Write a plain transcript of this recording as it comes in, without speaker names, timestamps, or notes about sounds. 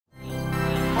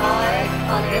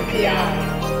on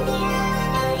MPI.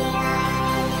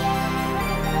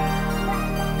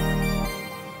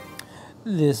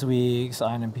 This week's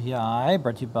on MPI,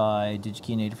 brought to you by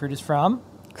DigiKey and Adafruit, is from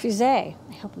Cruze. I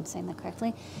hope I'm saying that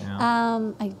correctly.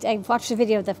 Yeah. I watched a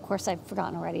video that, of course, I've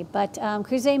forgotten already. But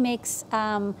Cruze makes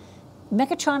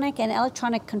mechatronic and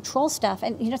electronic control stuff.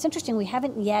 And, you know, it's interesting. We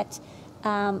haven't yet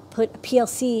put a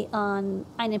PLC on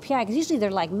an MPI, because usually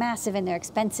they're like massive and they're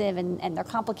expensive and they're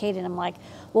complicated. And I'm like,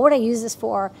 what would I use this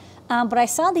for? But I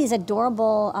saw these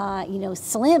adorable, you know,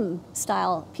 slim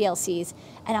style PLCs,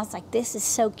 and I was like, this is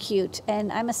so cute.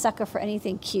 And I'm a sucker for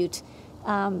anything cute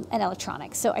and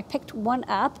electronic. So I picked one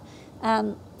up.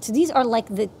 So these are like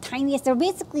the tiniest. They're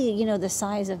basically, you know, the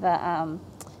size of a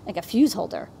like a fuse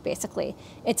holder, basically.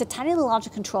 It's a tiny little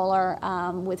logic controller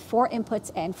with 4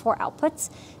 inputs and 4 outputs.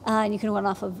 And you can run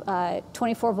off of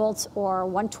 24 volts or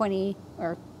 120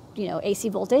 or, you know, AC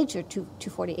voltage or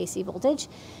 240 AC voltage.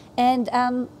 And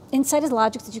inside is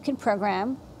logic that you can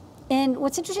program. And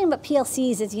what's interesting about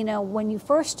PLCs is, you know, when you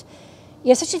first,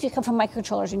 especially if you come from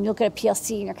microcontrollers and you look at a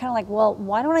PLC and you're kind of like, well,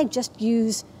 why don't I just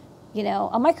use, you know,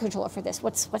 a microcontroller for this?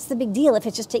 What's the big deal if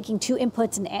it's just taking 2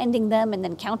 inputs and ANDing them and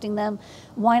then counting them?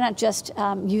 Why not just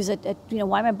use it? You know,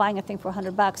 why am I buying a thing for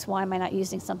 $100? Why am I not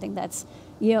using something that's,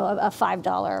 you know, a $5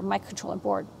 microcontroller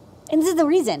board? And this is the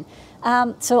reason.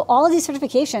 So all of these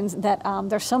certifications that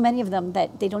there's so many of them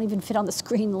that they don't even fit on the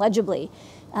screen legibly.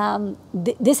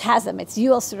 This has them. It's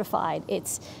UL certified.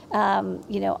 It's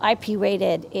you know, IP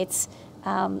rated. It's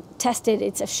tested.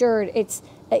 It's assured. It's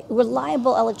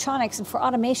reliable electronics. And for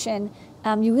automation,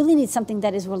 you really need something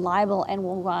that is reliable and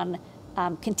will run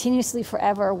continuously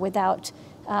forever without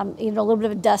you know, a little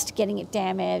bit of dust getting it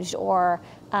damaged or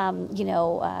you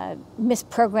know,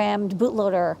 misprogrammed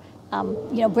bootloader.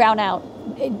 You know,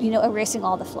 brownout, you know, erasing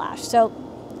all the flash. So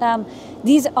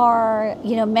these are,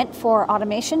 you know, meant for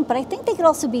automation, but I think they could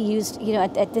also be used, you know,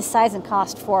 at this size and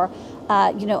cost for,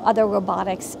 you know, other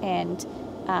robotics and,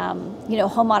 you know,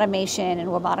 home automation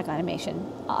and robotic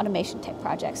automation type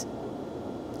projects.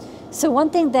 So one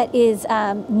thing that is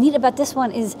neat about this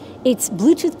one is it's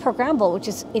Bluetooth programmable,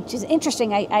 which is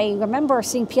interesting. I remember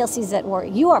seeing PLCs that were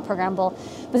UART programmable,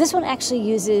 but this one actually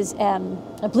uses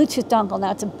a Bluetooth dongle.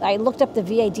 Now, I looked up the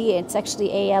VID. It's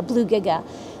actually a Blue Giga,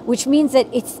 which means that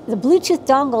it's the Bluetooth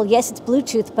dongle. Yes, it's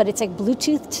Bluetooth, but it's like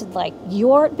Bluetooth to like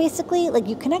UART, basically. Like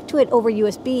you connect to it over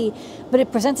USB, but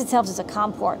it presents itself as a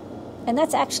COM port. And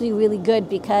that's actually really good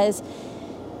because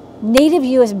native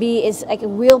USB is like a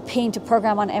real pain to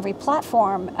program on every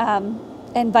platform,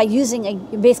 and by using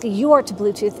basically UART to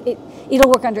Bluetooth, it'll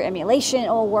work under emulation,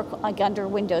 it'll work like under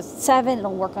Windows 7,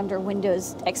 it'll work under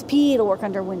Windows XP, it'll work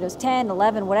under Windows 10,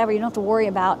 11, whatever. You don't have to worry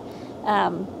about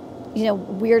you know,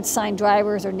 weird signed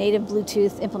drivers or native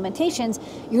Bluetooth implementations.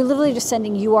 You're literally just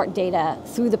sending UART data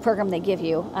through the program they give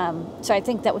you. So I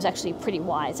think that was actually pretty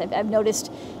wise. I've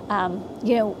noticed,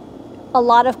 you know, a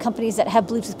lot of companies that have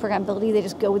Bluetooth programmability, they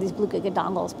just go with these Blue Giga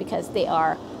dongles because they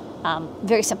are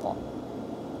very simple.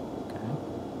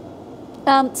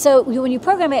 Okay. So when you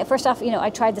program it, first off, you know, I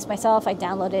tried this myself. I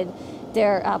downloaded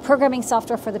their programming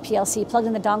software for the PLC, plugged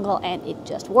in the dongle, and it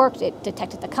just worked. It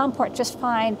detected the COM port just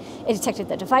fine. It detected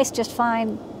the device just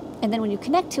fine. And then when you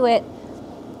connect to it,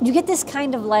 you get this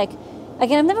kind of like,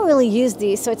 again, I've never really used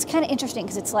these, so it's kind of interesting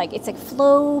because it's like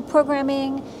flow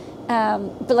programming.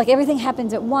 But like everything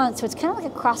happens at once, so it's kind of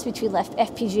like a cross between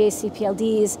FPGAs,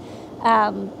 CPLDs,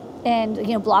 and,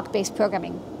 you know, block-based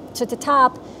programming. So at the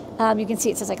top, you can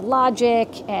see it says like logic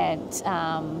and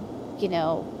you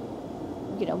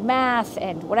know, math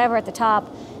and whatever at the top.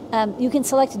 You can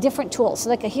select different tools. So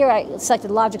like here I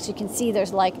selected logic, so you can see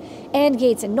there's like AND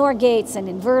gates and NOR gates and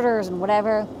inverters and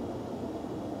whatever.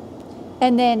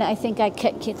 And then I think I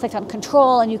clicked on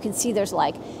control, and you can see there's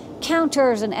like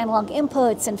counters and analog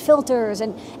inputs and filters,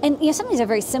 and you know, some of these are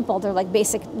very simple. They're like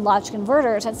basic logic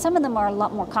converters, and some of them are a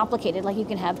lot more complicated. Like you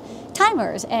can have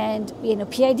timers and, you know,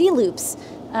 PID loops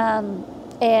and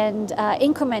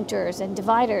incrementers and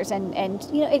dividers, and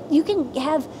you know, you can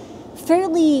have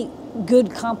fairly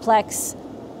good complex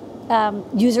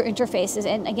user interfaces.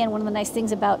 And again, one of the nice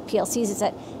things about PLCs is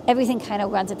that everything kind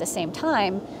of runs at the same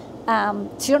time.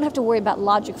 So you don't have to worry about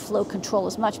logic flow control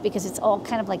as much because it's all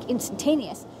kind of like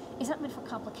instantaneous. It's not meant for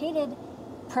complicated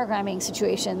programming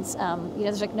situations. You know,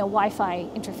 there's like no Wi-Fi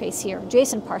interface here,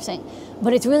 JSON parsing,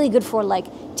 but it's really good for like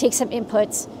take some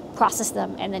inputs, process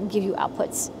them, and then give you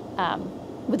outputs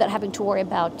without having to worry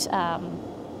about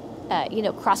you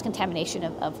know, cross-contamination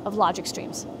of logic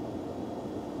streams.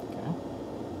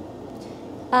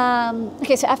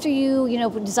 Okay, so after you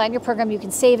design your program, you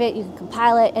can save it, you can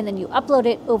compile it, and then you upload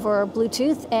it over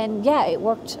Bluetooth, and yeah, it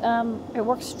works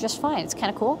just fine. It's kind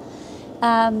of cool.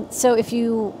 So if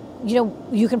you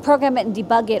can program it and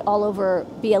debug it all over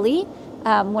BLE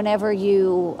whenever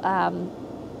you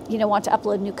want to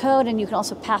upload new code, and you can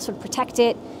also password protect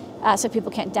it so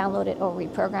people can't download it or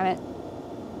reprogram it.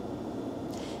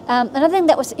 Another thing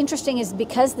that was interesting is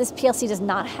because this PLC does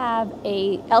not have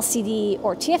a LCD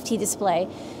or TFT display,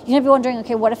 you might be wondering,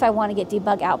 okay, what if I want to get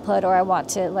debug output, or I want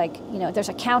to there's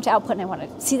a count output and I want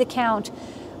to see the count,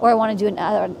 or I want to do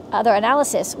another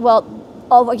analysis. Well,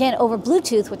 again, over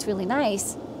Bluetooth, what's really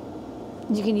nice,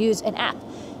 you can use an app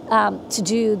to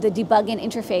do the debug and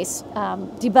interface,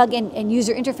 debug and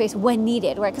user interface when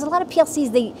needed, right? Because a lot of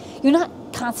PLCs, you're not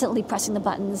constantly pressing the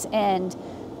buttons and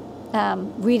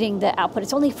reading the output.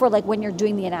 It's only for when you're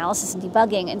doing the analysis and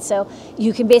debugging. And so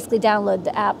you can basically download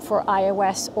the app for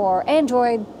iOS or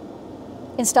Android,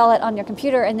 install it on your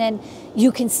computer, and then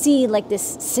you can see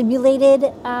this simulated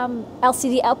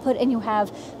LCD output, and you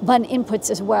have button inputs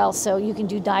as well. So you can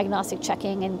do diagnostic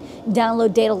checking and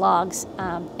download data logs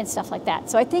and stuff like that.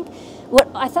 So I think what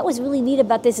I thought was really neat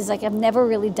about this is I've never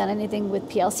really done anything with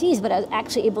PLCs, but I was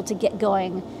actually able to get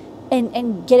going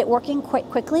and get it working quite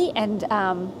quickly, and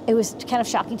it was kind of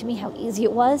shocking to me how easy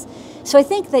it was. So I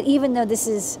think that even though this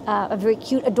is a very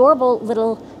cute, adorable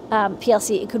little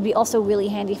PLC, it could be also really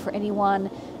handy for anyone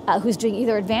who's doing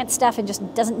either advanced stuff and just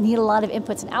doesn't need a lot of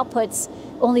inputs and outputs,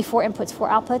 only 4 inputs, 4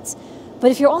 outputs.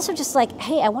 But if you're also just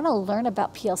hey, I want to learn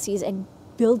about PLCs and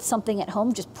build something at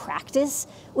home, just practice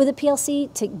with a PLC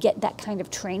to get that kind of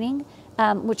training,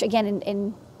 which again,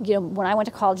 when I went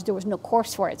to college, there was no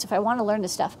course for it. So if I want to learn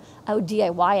this stuff, I would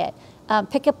DIY it.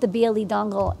 Pick up the BLE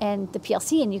dongle and the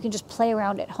PLC, and you can just play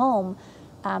around at home,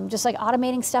 just like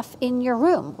automating stuff in your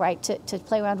room, right? To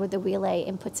play around with the relay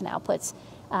inputs and outputs,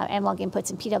 analog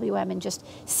inputs and PWM, and just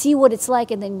see what it's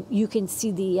like, and then you can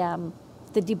see the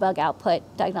debug output,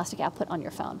 diagnostic output on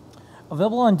your phone.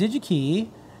 Available on DigiKey.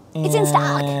 It's in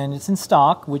stock. And it's in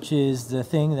stock, which is the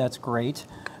thing that's great.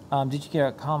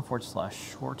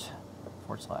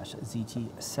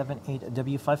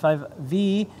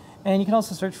 DigiKey.com/short/ZT78W55V, and you can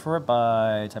also search for it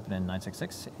by typing in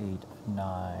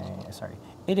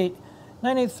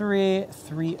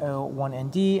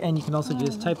 966-88983-301ND, and you can also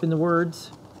just type in the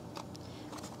words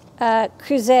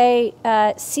Cruze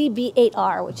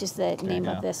CB8R, which is the name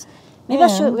of this. Maybe I'll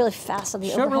show it really fast on the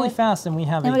overhead. Show it really fast, and we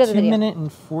have a 2-minute and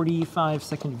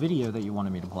 45-second video that you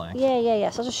wanted me to play. Yeah.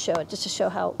 So I'll just show it, just to show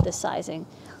how the sizing.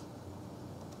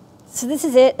 So this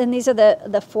is it, and these are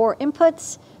the 4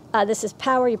 inputs. This is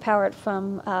power. You power it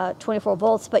from 24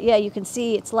 volts. But yeah, you can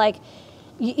see it's a lot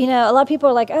of people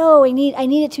are like, oh, I need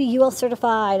it to be UL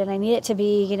certified, and I need it to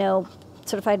be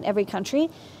certified in every country.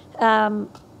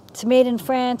 It's made in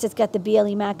France. It's got the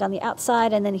BLE Mac on the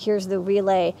outside, and then here's the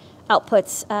relay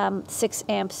outputs, 6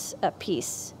 amps a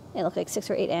piece. They look like 6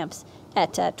 or 8 amps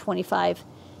at 25.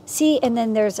 And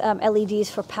then there's LEDs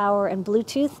for power and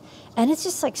Bluetooth, and it's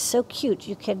just so cute.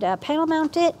 You could panel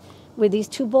mount it with these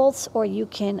 2 bolts, or you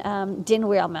can DIN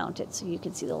rail mount it, so you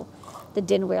can see the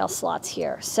DIN rail slots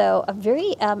here. So a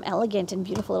very elegant and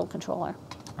beautiful little controller.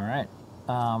 All right,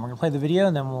 we're gonna play the video,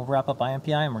 and then we'll wrap up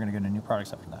IMPI, and we're gonna go to new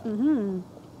products after that.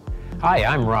 Hi,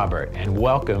 I'm Robert, and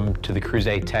welcome to the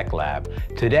Cruze Tech Lab.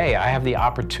 Today, I have the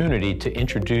opportunity to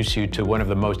introduce you to one of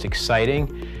the most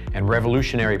exciting and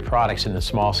revolutionary products in the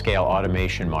small-scale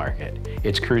automation market.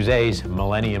 It's Cruze's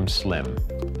Millennium Slim.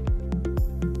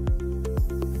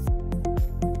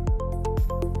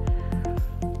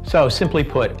 So, simply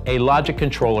put, a logic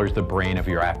controller is the brain of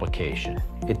your application.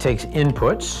 It takes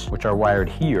inputs, which are wired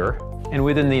here, and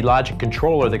within the logic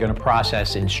controller, they're going to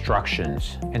process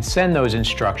instructions and send those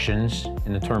instructions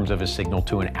in the terms of a signal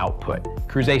to an output.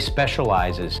 Cruze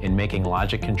specializes in making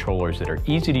logic controllers that are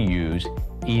easy to use,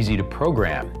 easy to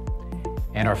program,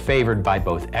 and are favored by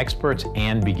both experts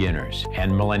and beginners.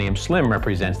 And Millennium Slim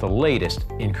represents the latest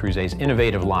in Cruze's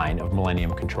innovative line of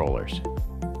Millennium controllers.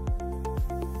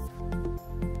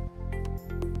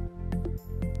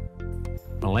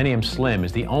 Millennium Slim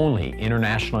is the only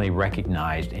internationally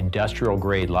recognized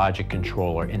industrial-grade logic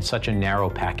controller in such a narrow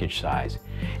package size.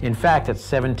 In fact, it's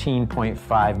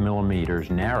 17.5 millimeters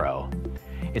narrow.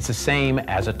 It's the same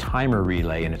as a timer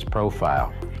relay in its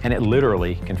profile, and it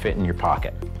literally can fit in your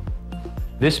pocket.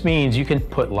 This means you can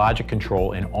put logic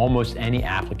control in almost any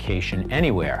application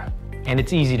anywhere. And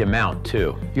it's easy to mount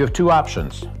too. You have 2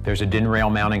 options. There's a DIN rail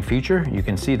mounting feature. You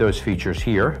can see those features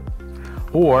here.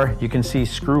 Or you can see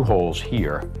screw holes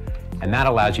here, and that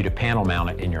allows you to panel mount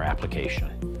it in your application.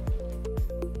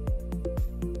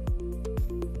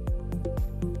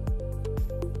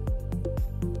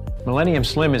 Millennium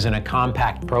Slim is in a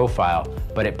compact profile,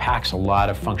 but it packs a lot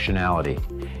of functionality.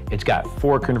 It's got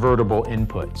 4 convertible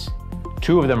inputs,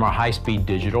 2 of them are high-speed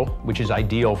digital, which is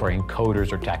ideal for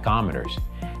encoders or tachometers,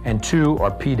 and 2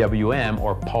 are PWM,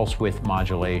 or pulse width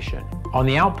modulation. On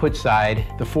the output side,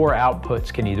 the 4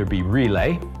 outputs can either be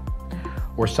relay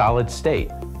or solid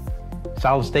state.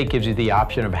 Solid state gives you the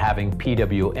option of having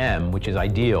PWM, which is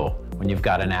ideal when you've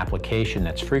got an application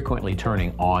that's frequently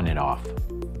turning on and off.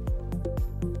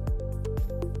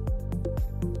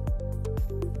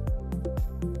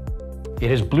 It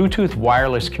has Bluetooth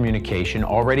wireless communication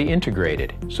already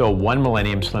integrated, so one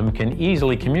Millennium Slim can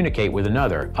easily communicate with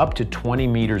another up to 20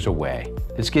 meters away.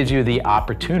 This gives you the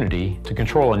opportunity to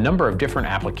control a number of different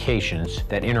applications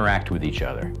that interact with each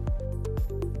other.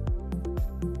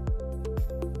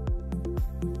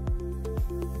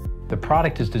 The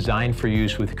product is designed for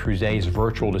use with Cruzet's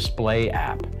Virtual Display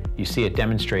app. You see it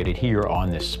demonstrated here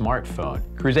on this smartphone.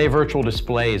 Cruzet Virtual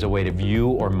Display is a way to view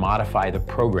or modify the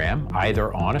program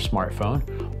either on a smartphone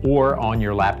or on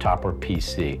your laptop or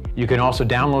PC. You can also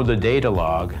download the data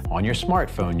log on your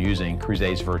smartphone using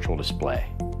Cruzet's Virtual Display.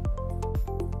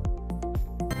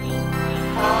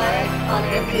 On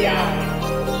MPI.